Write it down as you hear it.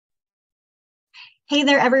Hey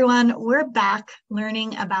there, everyone. We're back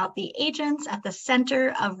learning about the agents at the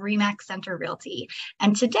center of RE/MAX Centre Realty.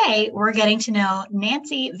 And today we're getting to know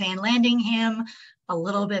Nancy VanLandingham a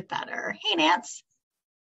little bit better. Hey, Nance.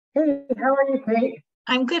 Hey, how are you, Kate?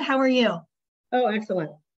 I'm good. How are you? Oh,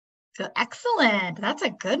 excellent. Good. Excellent. That's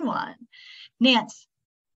a good one. Nance,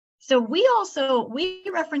 so we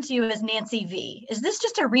reference you as Nancy V. Is this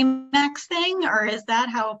just a RE/MAX thing, or is that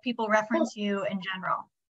how people reference you in general?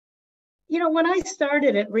 You know, when I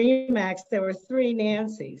started at RE/MAX, there were three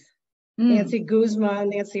Nancys, Nancy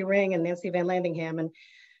Guzman, Nancy Ring, and Nancy VanLandingham. And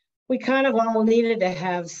we kind of all needed to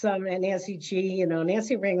have some, and Nancy G,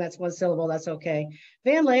 Nancy Ring, that's one syllable, that's okay.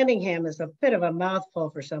 VanLandingham is a bit of a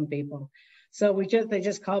mouthful for some people. So they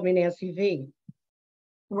just called me Nancy V.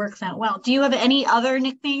 Works out well. Do you have any other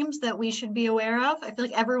nicknames that we should be aware of? I feel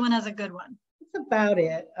like everyone has a good one. That's about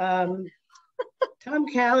it. Tom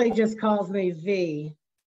Callie just calls me V.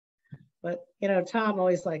 But, Tom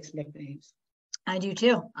always likes nicknames. I do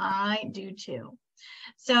too.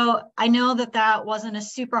 So I know that wasn't a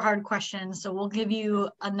super hard question, so we'll give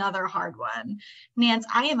you another hard one. Nance,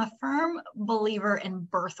 I am a firm believer in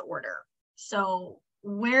birth order. So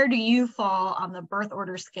where do you fall on the birth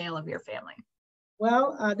order scale of your family?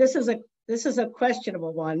 Well, this is a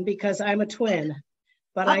questionable one because I'm a twin,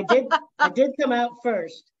 but I did come out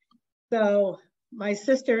first. So my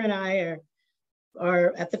sister and I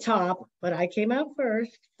are at the top, but I came out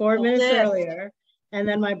first, 4 minutes earlier, and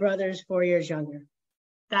then my brother's 4 years younger.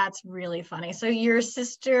 That's really funny. So your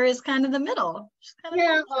sister is kind of the middle.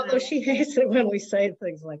 Yeah, although she hates it when we say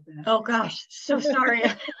things like that. Oh gosh, so sorry.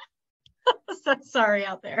 So sorry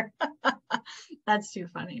out there. That's too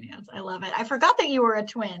funny, Nance. I love it. I forgot that you were a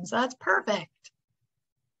twin, so that's perfect.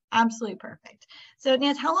 Absolutely perfect. So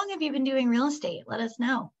Nance, how long have you been doing real estate? Let us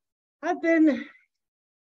know. I've been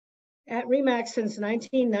at RE/MAX since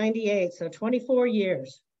 1998, so 24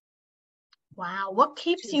 years. Wow, what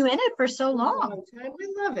keeps you in it for so long? I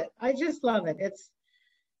love it. I just love it.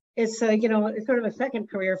 It's sort of a second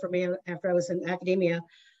career for me after I was in academia,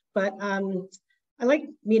 but I like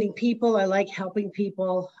meeting people. I like helping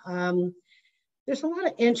people. There's a lot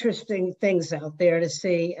of interesting things out there to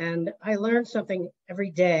see, and I learn something every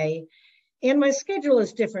day. And my schedule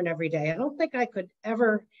is different every day. I don't think I could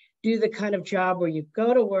ever do the kind of job where you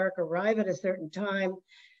go to work, arrive at a certain time,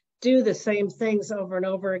 do the same things over and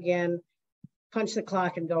over again, punch the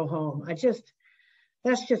clock and go home.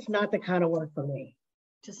 That's just not the kind of work for me.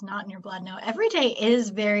 Just not in your blood. No, every day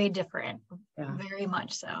is very different, very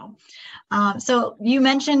much so. So you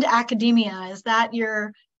mentioned academia. Is that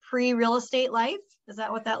your pre-real estate life? Is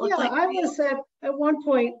that what that looked like? Yeah, I was at one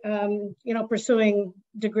point, pursuing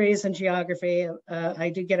degrees in geography.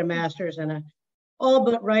 I did get a master's and all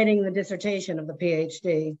but writing the dissertation of the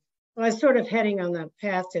PhD. I was sort of heading on the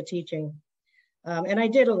path to teaching. And I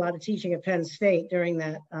did a lot of teaching at Penn State during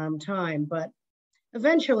that time, but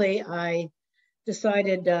eventually I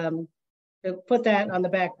decided to put that on the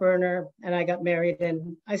back burner, and I got married,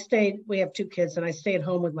 and we have 2 kids, and I stayed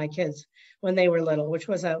home with my kids when they were little, which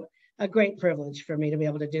was a great privilege for me to be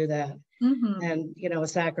able to do that. And, a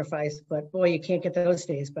sacrifice, but boy, you can't get those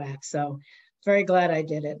days back. So very glad I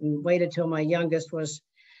did it and waited till my youngest was,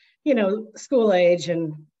 school age,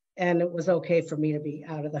 and it was okay for me to be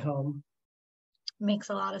out of the home. Makes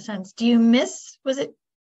a lot of sense. Do you miss, was it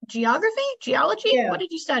geography, geology? Yeah. What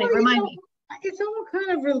did you study? Remind me. It's all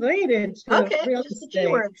kind of related to real estate.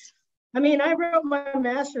 Keywords. I mean, I wrote my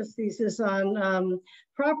master's thesis on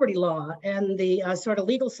property law and the sort of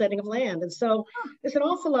legal setting of land. And so there's an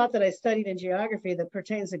awful lot that I studied in geography that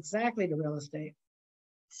pertains exactly to real estate.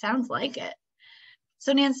 Sounds like it.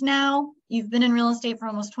 So Nance, now you've been in real estate for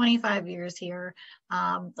almost 25 years here.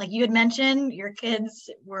 Like you had mentioned, your kids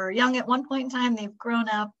were young at one point in time, they've grown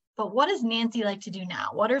up, but what does Nancy like to do now?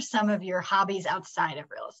 What are some of your hobbies outside of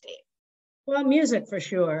real estate? Well, music for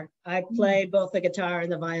sure. I play both the guitar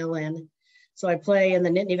and the violin. So I play in the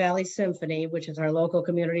Nittany Valley Symphony, which is our local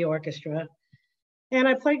community orchestra. And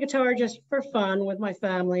I play guitar just for fun with my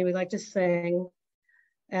family. We like to sing,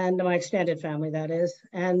 and my extended family, that is.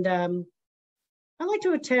 And I like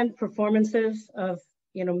to attend performances of,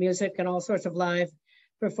 music and all sorts of live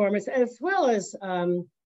performance, as well as,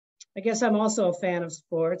 I guess I'm also a fan of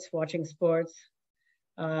sports, watching sports.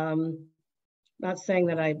 Not saying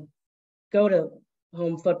that I go to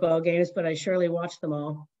home football games, but I surely watch them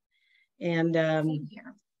all. And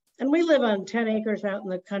we live on 10 acres out in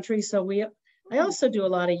the country, so I also do a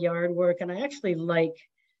lot of yard work, and I actually like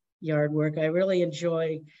yard work. I really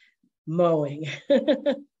enjoy mowing.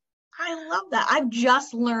 I love that. I've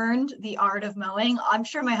just learned the art of mowing. I'm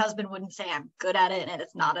sure my husband wouldn't say I'm good at it and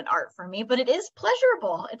it's not an art for me, but it is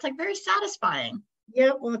pleasurable. It's like very satisfying.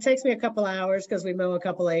 Yeah, well, it takes me a couple hours because we mow a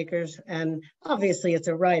couple acres, and obviously it's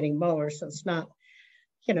a riding mower, so it's not,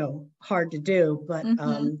 hard to do, but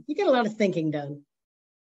you get a lot of thinking done.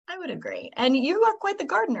 I would agree. And you are quite the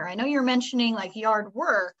gardener. I know you're mentioning like yard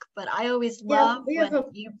work, but I always Yeah, love when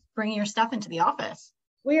you bring your stuff into the office.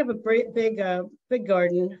 we have a big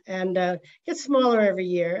garden, and gets smaller every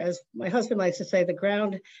year. As my husband likes to say, the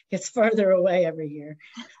ground gets farther away every year.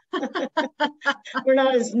 We're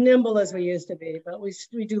not as nimble as we used to be, but we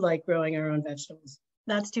do like growing our own vegetables.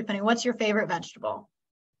 That's too funny. What's your favorite vegetable?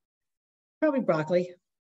 Probably broccoli.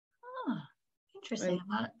 Oh, interesting.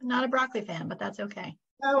 I'm not a broccoli fan, but that's okay.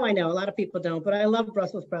 Oh, I know. A lot of people don't, but I love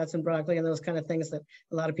Brussels sprouts and broccoli and those kind of things that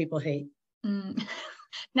a lot of people hate.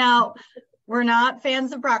 Now, we're not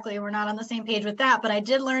fans of broccoli. We're not on the same page with that, but I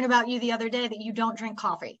did learn about you the other day that you don't drink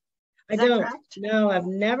coffee. I don't. No, I've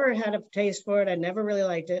never had a taste for it. I never really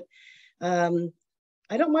liked it. I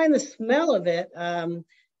don't mind the smell of it. I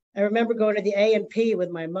remember going to the A&P with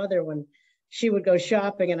my mother when she would go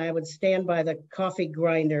shopping, and I would stand by the coffee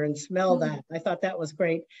grinder and smell that. I thought that was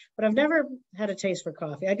great, but I've never had a taste for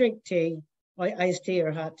coffee. I drink tea, iced tea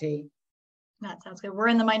or hot tea. That sounds good. We're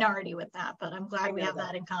in the minority with that, but I'm glad we have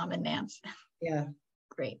that in common, Nance. Yeah.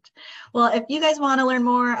 Great. Well, if you guys want to learn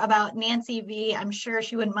more about Nancy V, I'm sure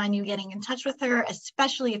she wouldn't mind you getting in touch with her,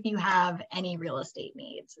 especially if you have any real estate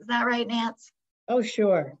needs. Is that right, Nance? Oh,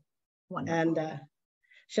 sure. Wonderful. And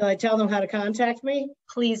shall I tell them how to contact me?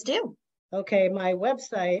 Please do. Okay, my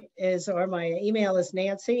website or my email is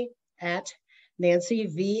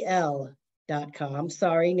nancy@nancyvl.com.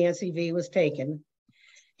 Sorry, Nancy V was taken.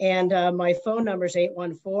 And my phone number is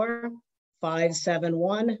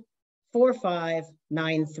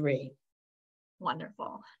 814-571-4593.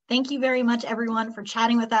 Wonderful. Thank you very much, everyone, for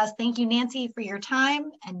chatting with us. Thank you, Nancy, for your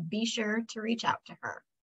time, and be sure to reach out to her.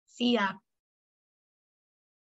 See ya.